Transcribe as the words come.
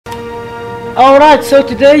Alright, so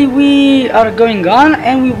today we are going on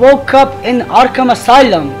and we woke up in Arkham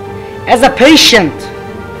Asylum as a patient.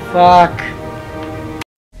 Fuck.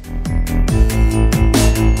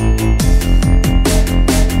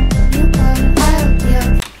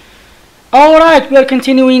 Alright, we are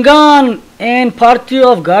continuing on in part 2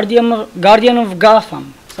 of Guardian of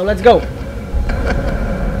Gotham. So let's go.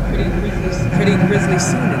 Pretty grisly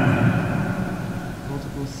scene.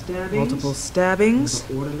 Multiple stabbings.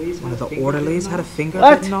 One of the orderlies had a finger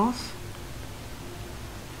bitten off.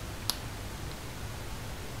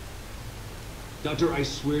 Doctor, I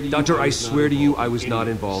swear to you, I was not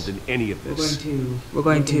involved in any of this. We're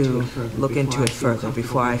going to look into it further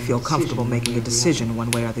before I feel comfortable making a decision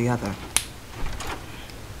one way or the other.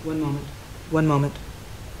 One moment.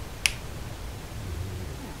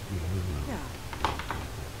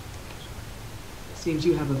 Seems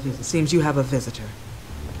you have a visitor.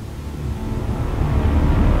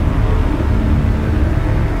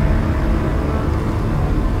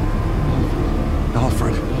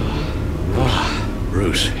 Alfred.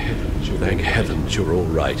 Bruce, thank heavens you're all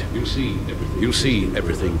right. You see,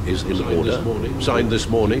 everything is in order. Signed this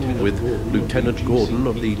morning with Lieutenant Gordon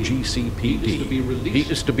of the GCPD. He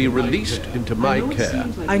is to be released into my care.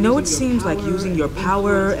 I know it seems like using your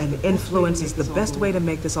power and influence is the best way to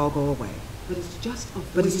make this all go away.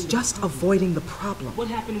 But it's just avoiding the problem. What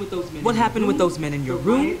happened with those men in your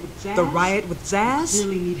room? The riot with Zaz?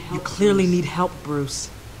 You clearly need help, Bruce.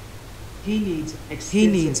 He needs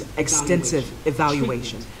extensive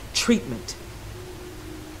evaluation, treatment.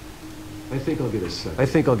 I think I'll get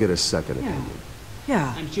a second opinion.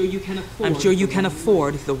 Yeah. I'm sure you can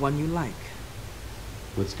afford the one you like.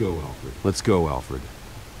 Let's go, Alfred.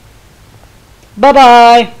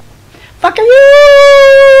 Bye-bye. Fuck you!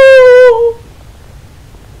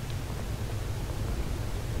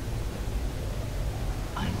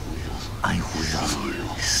 I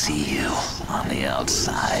will see you on the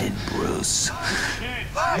outside, Bruce.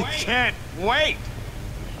 I can't wait!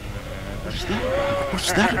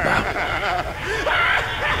 What's that about?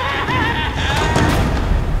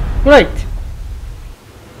 Great.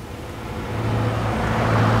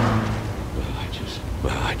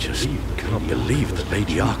 I just can't believe that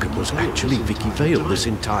Lady Arkham was actually Vicky Vale this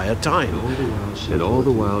entire time. And all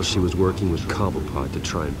the while she was working with Cobblepot to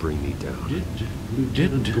try and bring me down.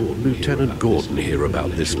 Did Lieutenant Gordon hear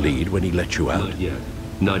about this lead when he let you out?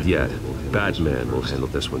 Not yet. Batman will handle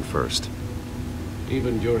this one first.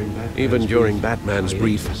 Even during Batman's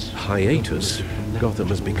brief hiatus, Gotham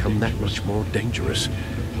has become that much more dangerous.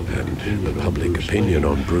 And the public opinion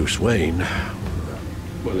on Bruce Wayne...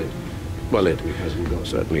 Well, it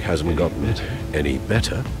certainly hasn't gotten any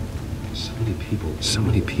better. So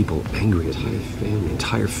many people angry at me.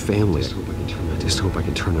 Entire family. I just hope I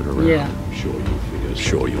can turn it around. Yeah.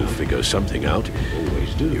 Sure you'll figure something out.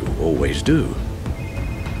 You always do.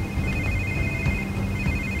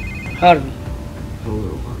 Harvey.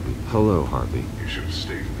 Hello, Harvey. You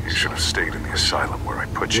should have stayed in the asylum where I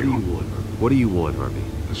put you. What do you want, Harvey?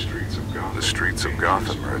 The streets of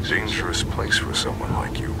Gotham are a dangerous place for someone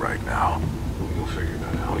like you right now.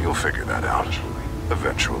 You'll figure that out.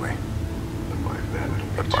 Eventually.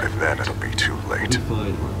 But by then it'll be too late.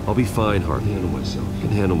 I'll be fine, Harvey. I can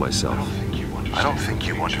handle myself. I don't think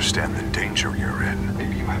you understand the danger you're in.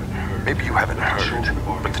 Maybe you haven't heard,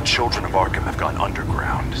 but the children of Arkham have gone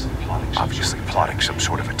underground. Obviously plotting some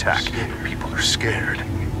sort of attack. People are scared,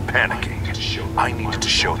 panicking. I needed to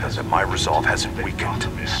show them that my resolve hasn't weakened,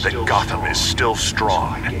 that Gotham is still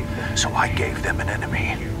strong. So I gave them an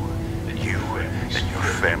enemy. You and your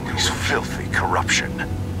family's filthy corruption.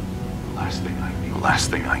 The last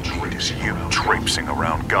thing I need is you traipsing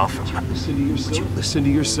around Gotham. Would you listen to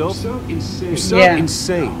yourself? You sound Yeah.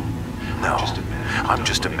 insane. No, I'm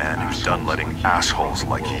just a man who's done letting assholes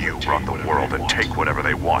like you run the world and take whatever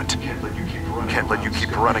they want. Can't let you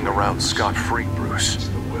keep running around scot-free, Bruce.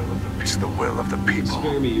 It's the will of the people.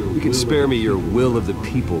 You can spare me your will of the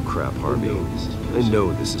people crap, Harvey. I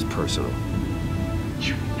know this is personal.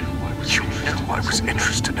 You knew I was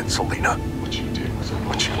interested in Selina. What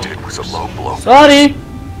you did was a low blow. Sorry. A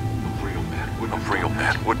real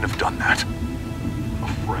man wouldn't have done that.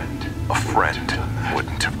 A friend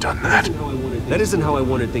wouldn't have done that. That isn't how I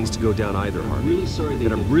wanted things to go down either, Harvey.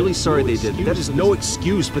 And I'm really sorry they did. That is no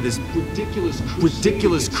excuse for this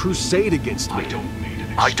ridiculous crusade against me.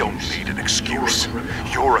 I don't need an excuse.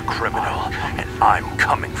 You're a criminal, and I'm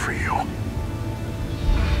coming for you.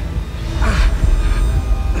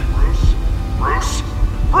 Bruce!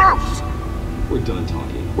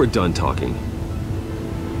 We're done talking.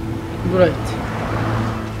 Great.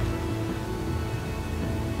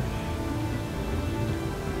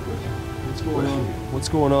 What's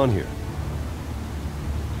going on here?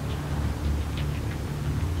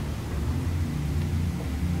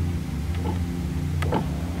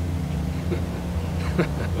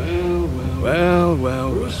 Well.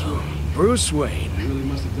 Bruce Wayne. You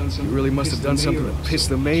really must have done something to piss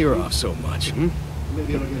the mayor off so much, hmm?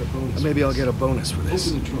 Maybe I'll get a bonus for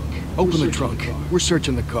this. Open the trunk. We're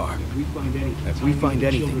searching the car. If we find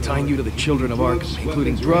anything tying you to the children of Arkham,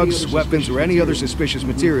 including drugs, weapons, or any other suspicious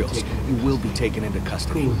materials, you will be taken into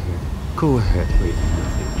custody. Go ahead.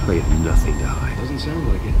 Play it nothing to hide.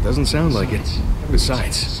 Doesn't sound like it.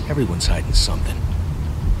 Besides, everyone's hiding something.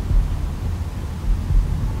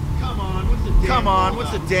 Come on,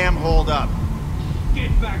 what's the damn hold up? Get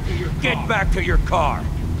back to your car.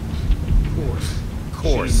 Of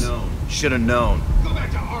course. Should've known. Go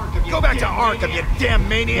back to Arkham, you damn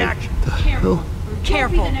maniac!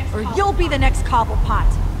 Careful, or you'll be the next Cobblepot.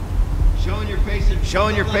 Showing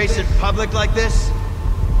your face in public like this? I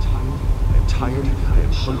am tired, I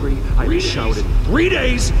am hungry, I am shouted. 3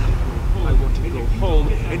 days! I want to go home,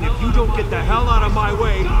 and if you don't get the hell out of my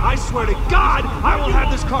way, I swear to God, I will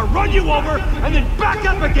have this car run you over, and then back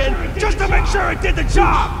up again, just to make sure it did the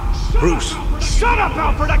job! Bruce. Shut up,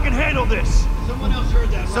 Alfred, I can handle this!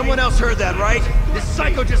 Someone else heard that, right? This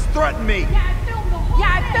psycho just threatened me! Yeah,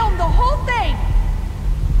 I filmed the whole thing!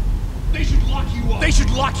 They should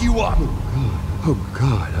lock you up! Oh,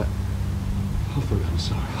 God.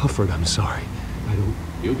 Alfred, I'm sorry.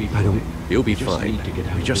 You'll be fine.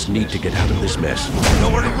 We just need to get out of this mess.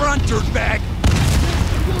 Nowhere to run, dirtbag!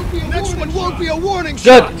 Next one won't be a warning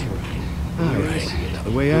Good. All right. Now,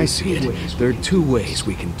 the way I see it, there are two ways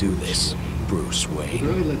we can do this, Bruce Wayne.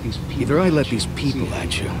 Either I let these people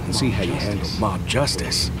at you and see how you handle mob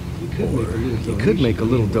justice, or you could make a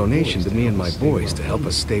little donation to me and my boys to help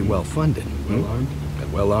us stay well-funded.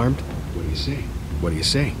 And well-armed? What do you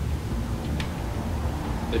say?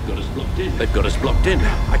 They've got us blocked in.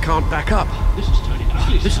 I can't back up.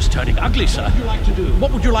 This is turning ugly, sir.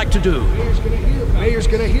 What would you like to do? The mayor's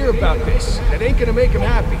gonna hear about this. That ain't gonna make him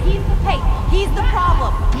happy. He's the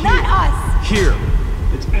problem, not us! Here.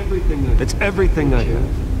 It's everything I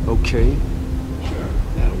have. Okay?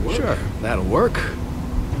 Sure, that'll work.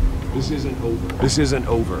 This isn't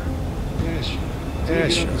over. Yeah,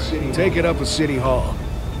 sure. Take it up with City Hall.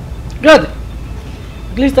 Good.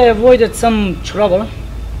 At least I avoided some trouble.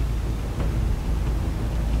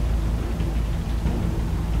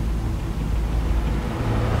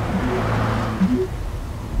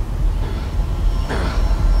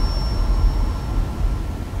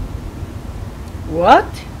 What?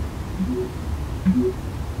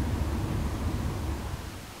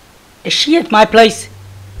 Is she at my place?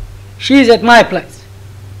 She's at my place.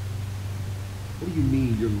 What do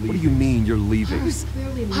you mean you're leaving?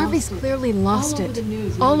 Harvey's clearly lost it.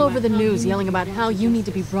 All over the news yelling about how you need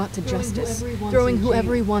to be brought to justice, throwing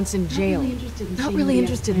whoever he wants in jail. Not really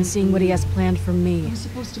interested in seeing what he has planned for me.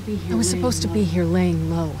 I was supposed to be here laying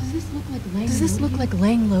low. Does this look like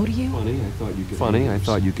laying low to you? Funny, I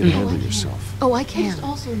thought you could handle yourself. Oh, I can.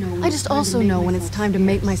 I just also know when it's time to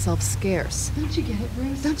make myself scarce. Don't you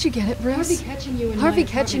get it, Bruce? Harvey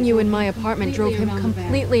catching you in my apartment drove him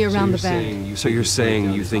completely around the bend. So you're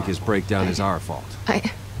saying you think his breakdown is our fault?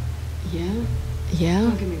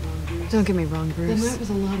 Yeah? Don't get me wrong, Bruce.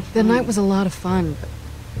 The night was a lot of fun, but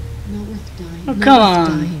Not worth dying. Oh, come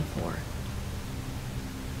on. dying for.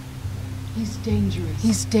 He's dangerous.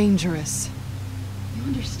 He's dangerous. You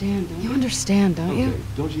understand, don't you? You understand, don't you?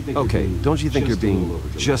 Okay, don't you think you're being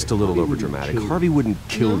just a little overdramatic? Harvey wouldn't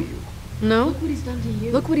kill you. No? Look what he's done to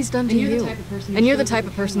you. Look what he's done to you. And you're the type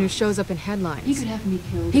of person who shows up in headlines. He could have me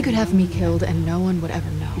killed. He could have me killed and no one would ever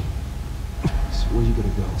know.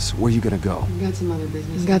 So where you gonna go? I've got some other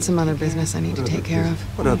business. I've got some other business I need to take care of.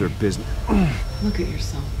 What other business? Look at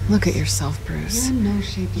yourself. Look at yourself, Bruce. You're in no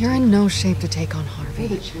shape. You're in no shape to take on Harvey.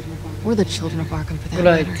 We're the children of Arkham. We're the children of Arkham for that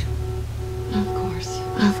Right. matter. Of course.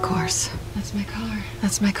 Of course. That's my car.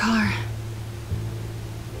 That's my car.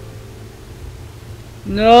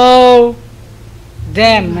 No.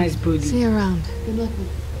 Damn, nice booty. See you around.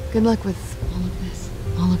 Good luck with all of this.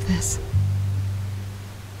 All of this.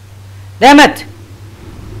 Damn it.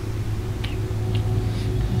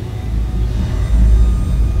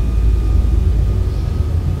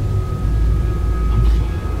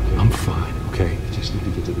 I'm fine, okay? I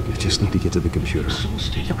just need to get to the computer.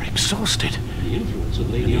 You're exhausted.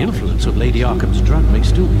 The influence of Lady Arkham's drug may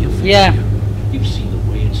still be affecting Yeah. you.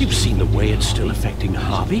 You've seen the way it's still affecting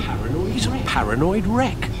Harvey. He's a paranoid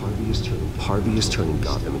wreck. Harvey is turning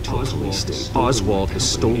Gotham into a police state. Oswald has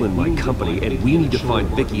stolen my company, and we need to find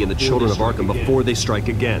Vicky and the children of Arkham before they strike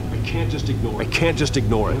again. I can't just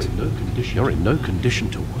ignore it. You're in no condition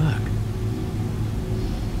to work.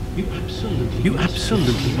 You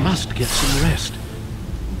absolutely must get some rest.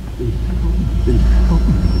 Then help me.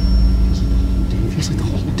 It feels like the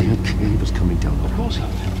whole damn cave is coming down on me.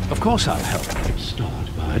 Of course I'll help.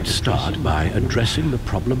 Let's start by addressing the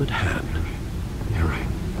problem at hand. You're right.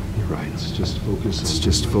 Let's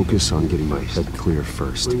just focus on getting my head clear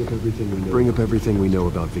first. Bring up everything we know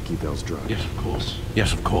about Vicky Vale's drug. Yes,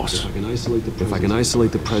 of course. If I can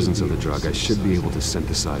isolate the presence of the drug, I should be able to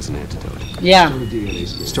synthesize an antidote. Yeah.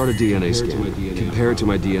 Start a DNA scan. Compare it to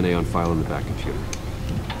my DNA on file in the back computer.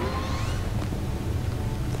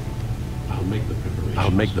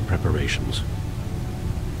 I'll make the preparations.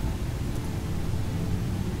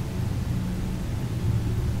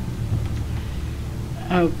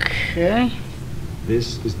 Okay.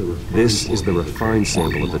 This is the refined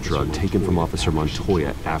sample of the drug taken from Officer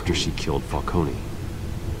Montoya after she killed Falcone.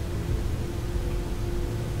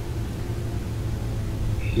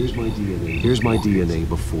 Here's my DNA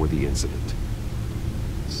before the incident.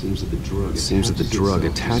 It seems that the drug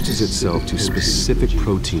attaches itself to specific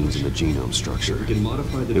proteins in the genome structure.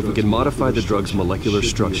 If we can modify the drug's molecular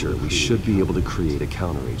structure, we should be able to create a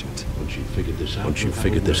counteragent. Once you've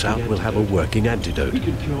figured this out, we'll have a working antidote.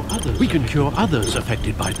 We can cure others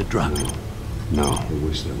affected by the drug. No. I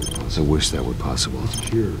wish that were possible.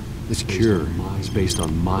 This cure is based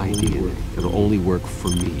on my DNA. It'll only work for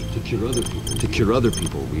me. To cure other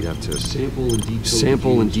people, we'd have to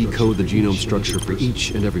sample and decode the genome structure for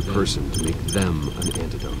each and every person to make them an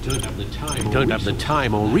antidote. We don't have the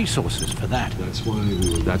time or resources for that.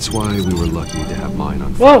 That's why we were lucky to have mine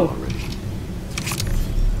on file already.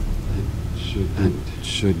 That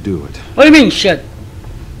should do it. What do you mean, should?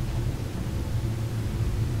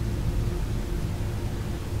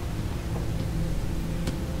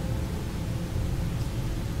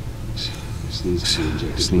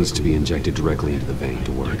 This needs to be injected directly into the vein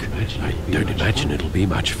to work. I don't imagine it'll be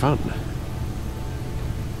much fun.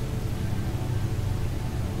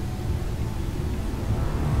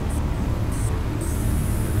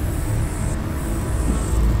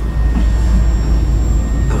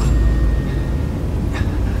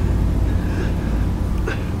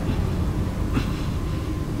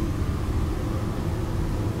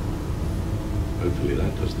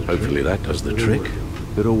 Hopefully that does the trick.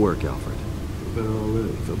 It'll work, Alfred.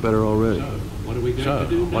 Feel better already. So,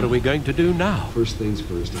 what are we going to do now? First things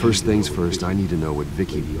first, I need to know what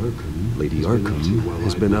Vicky, Lady Arkham,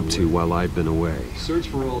 has been up to while I've been away. Search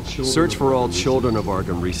for all children of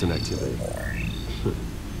Arkham recent activity.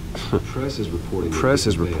 Press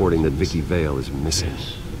is reporting that Vicky Vale is missing.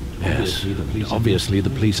 Yes, obviously the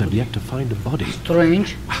police have yet to find a body.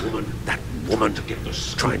 Strange. That woman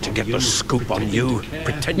trying to get the scoop on you,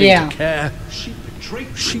 pretending to care.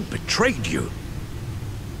 She betrayed you.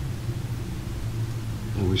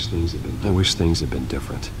 I wish things had been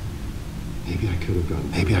different. Maybe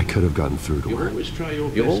I could have gotten through to her.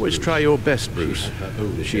 You always try your best, Bruce.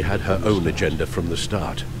 She had her own agenda from the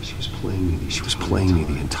start. She was playing me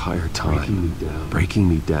the entire time, breaking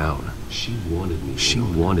me down. She wanted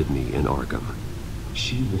me in Arkham.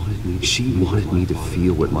 She wanted me to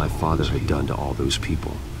feel what my father had done to all those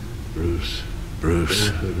people. Bruce.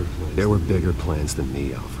 There were bigger plans than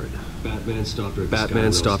me, Alfred. Batman stopped her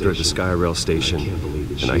at the Skyrail station,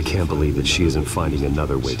 and I can't believe that she isn't finding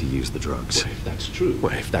another way to use the drugs.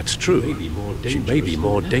 Well, if that's true, she may be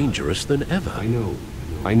more dangerous than ever. I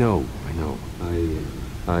know.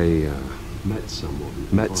 I met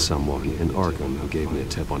someone in Arkham who gave me a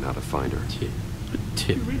tip on how to find her. A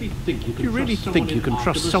tip? You really think you can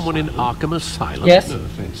trust someone in Arkham Asylum? Yes.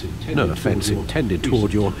 No offense intended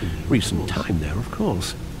toward your recent time there, of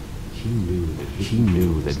course. He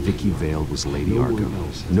knew that Vicky Vale was Lady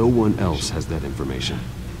Arkham. No one else has that information.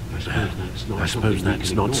 I suppose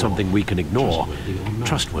that's not something we can ignore.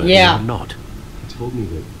 Trustworthy or not.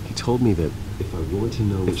 He told me that if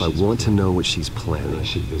I want to know what she's planning,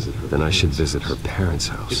 then I should visit her parents'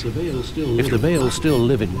 house. If the Vale still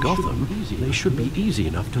live in Gotham, they should be easy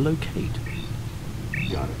enough to locate.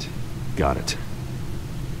 Got it.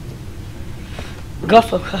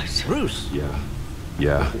 Gotham, guys. Bruce.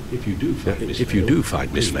 Yeah. If you do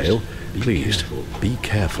find Miss Vale, please be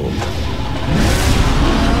careful.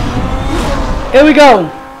 Here we go,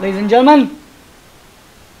 ladies and gentlemen.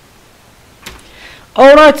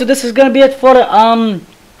 Alright, so this is gonna be it for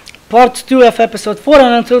part 2 of episode 4,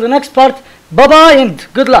 and until the next part, bye bye and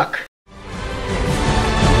good luck.